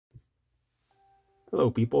Hello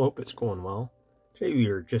people, hope it's going well. Today we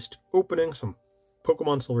are just opening some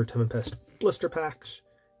Pokemon Silver Tempest blister packs.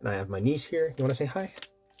 And I have my niece here. You want to say hi?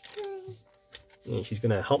 Hi. And she's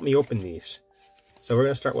going to help me open these. So we're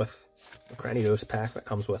going to start with the Cranidos pack that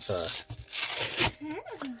comes with a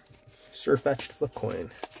Surfetched flip coin.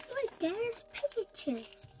 Look, there's Pikachu.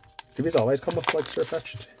 Do these always come with like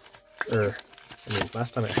Surfetched? Or, I mean,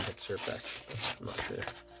 last time I had Surfetched, but I'm not sure.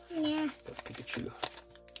 Yeah. That's Pikachu.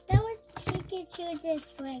 That was Pikachu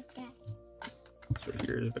just like that. So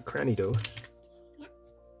here's the Cranidos. Yeah.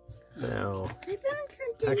 Now, I found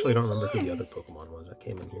something. I actually don't remember who here. the other Pokemon was that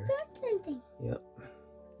came in here. I found something. Yep.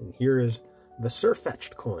 And here is the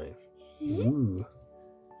Surfetched coin. Hmm? Ooh.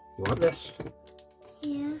 You want this?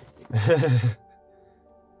 Yeah.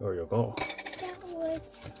 There you go. That was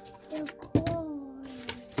the corn.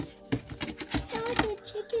 That was a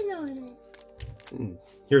chicken on it. And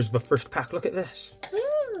here's the first pack. Look at this.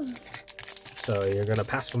 Ooh. So you're going to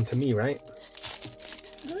pass them to me, right?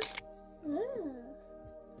 Ooh.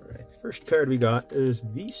 Alright. First card we got is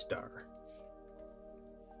V-Star.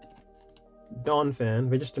 Dawn fan.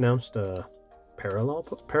 They just announced a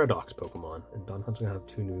Paradox Pokemon. And Dawn Fan's going to have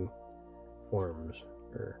 2 new forms.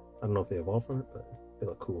 Or, I don't know if they evolve from it, but they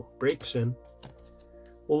look cool. Breaks in.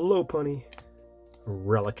 Lopunny.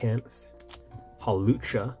 Relicanth.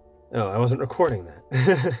 Hawlucha. Oh, I wasn't recording that.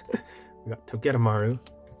 We got Togedemaru.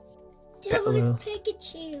 That was Petalil.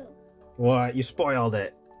 Pikachu. What? You spoiled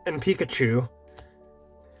it. And Pikachu.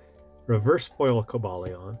 Reverse Foil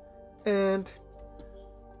Cobalion. And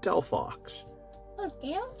Delphox. Oh,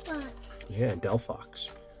 Delphox. Yeah, Delphox.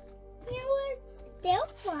 That was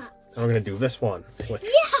Delphox. And we're gonna do this one. Which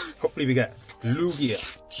Yeah. hopefully we get Lugia.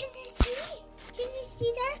 Can you see? Can you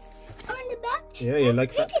see that on the back? Yeah, you That's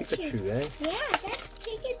like that Pikachu, eh? Yeah, that's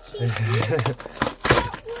Pikachu ears.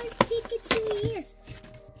 That was Pikachu ears.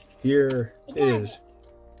 Here I got is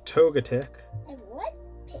Togetic. And what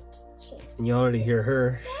Pikachu? And you already hear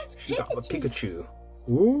her. That's She got the Pikachu.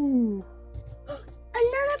 Pikachu. Ooh.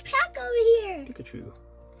 Another pack over here. Pikachu.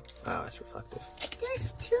 Wow, that's reflective.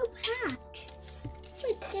 There's 2 packs.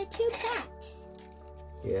 Look, there are 2 packs.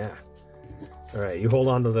 Yeah. Alright, you hold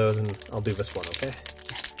on to those and I'll do this one, okay?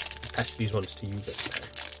 Pass these ones to you this time.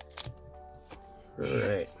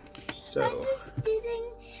 Alright. So, I'm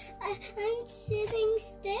sitting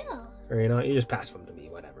still. or you know, you just pass them to me,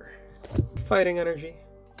 whatever. Fighting Energy.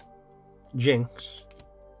 Jinx.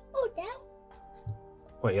 Oh, that.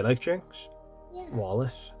 What, you like Jinx? Yeah.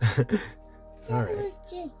 Wallace. That Alright. was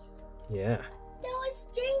Jinx. Yeah. That was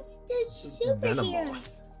Jinx the superhero. Venomoth.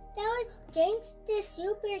 That was Jinx the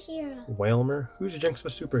superhero. Whalmer. Who's Jinx the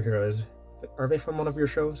superhero? Are they from one of your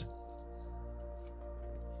shows?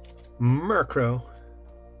 Murkrow.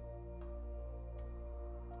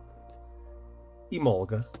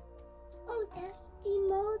 Emolga. Oh, that's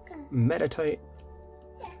Emolga. Meditite.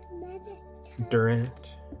 That's Medicine.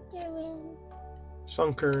 Durant. Durant.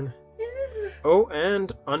 Sunkern. Oh,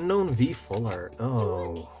 and Unknown V Full Art.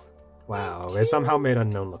 Oh. Wow, they somehow made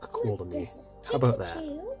Unknown look cool to me. How about that?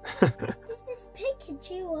 This is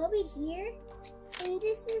Pikachu over here. And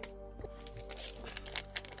this is...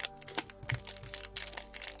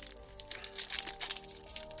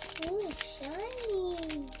 Oh,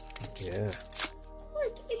 shiny. Yeah.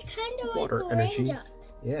 Look, it's kind of Water like a energy. raindrop.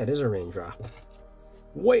 Yeah, it is a raindrop.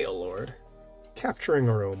 Wailord. Capturing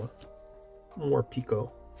Aroma.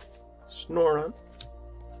 Morpeko. Snorunt.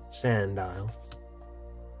 Sandile.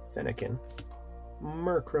 Fennekin.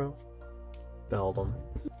 Murkrow. Beldum.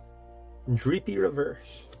 Dreepy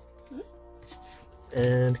Reverse.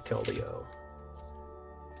 And Keldeo.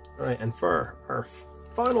 Alright, and for our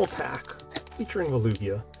final pack, featuring the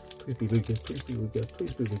Lugia. Please be Lugia, please be Lugia,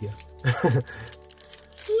 please be Lugia.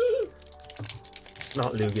 It's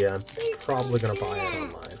not Lugia, I'm probably gonna buy it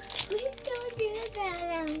online. Please don't do that,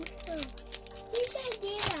 Uncle. Please don't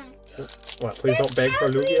do that. What, please don't beg for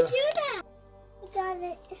How can we Lugia? do that? I got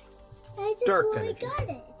it. I just Dark really energy. got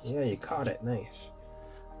it. Yeah, you caught it, nice.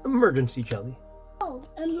 Emergency Jelly. Oh,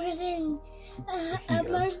 Here.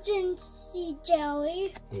 emergency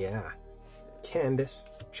jelly. Yeah. Candace.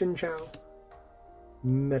 Chinchou.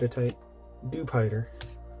 Meditite. Dewpider.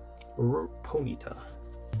 Ponyta.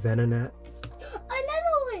 Venonat.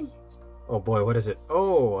 Another one. Oh boy, what is it?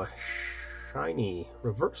 Oh, a shiny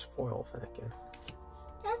reverse foil Fennekin.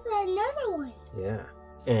 That's another one. Yeah.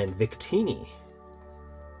 And Victini.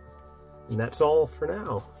 And that's all for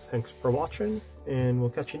now. Thanks for watching, and we'll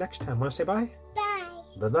catch you next time. Want to say bye? Bye.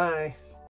 Bye-bye.